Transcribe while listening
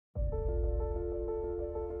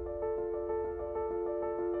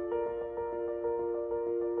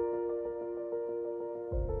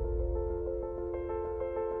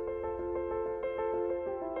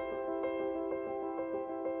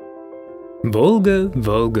Volga,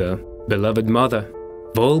 Volga, beloved mother.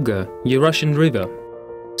 Volga, your Russian river.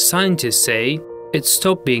 Scientists say it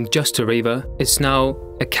stopped being just a river, it's now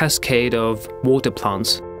a cascade of water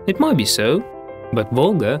plants. It might be so, but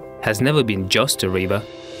Volga has never been just a river.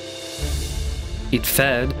 It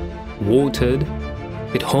fed, watered,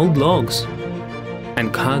 it hauled logs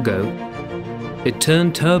and cargo. It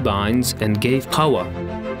turned turbines and gave power.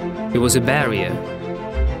 It was a barrier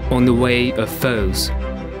on the way of foes.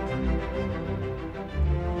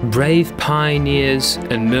 Brave pioneers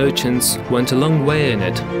and merchants went a long way in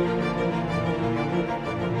it,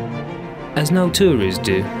 as now tourists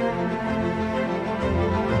do.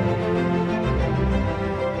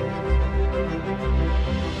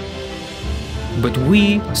 But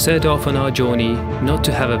we set off on our journey not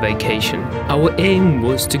to have a vacation. Our aim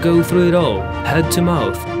was to go through it all, head to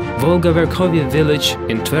mouth, Volga-Verkhovье village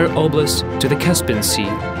in Tver Oblast to the Caspian Sea,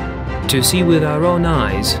 to see with our own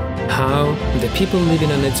eyes how the people living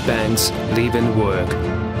on its banks live and work,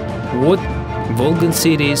 what Volgan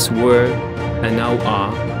cities were and now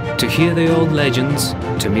are, to hear the old legends,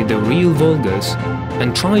 to meet the real Volgas,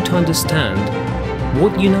 and try to understand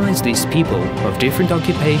what unites these people of different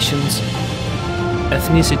occupations,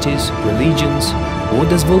 ethnicities, religions. What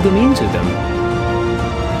does Volga mean to them?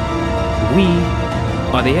 We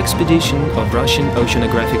are the expedition of Russian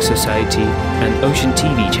Oceanographic Society and Ocean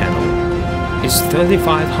TV channel. It's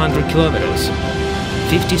 3,500 kilometers,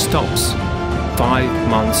 50 stops, 5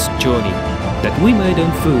 months journey that we made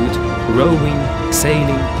on foot, rowing,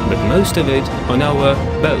 sailing, but most of it on our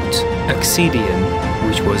boat, Oxidian,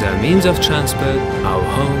 which was our means of transport, our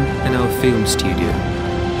home and our film studio.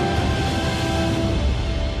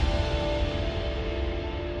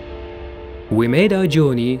 We made our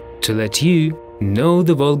journey to let you know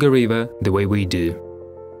the Volga River the way we do,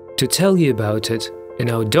 to tell you about it in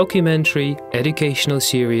our documentary educational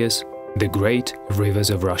series, The Great Rivers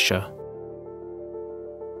of Russia.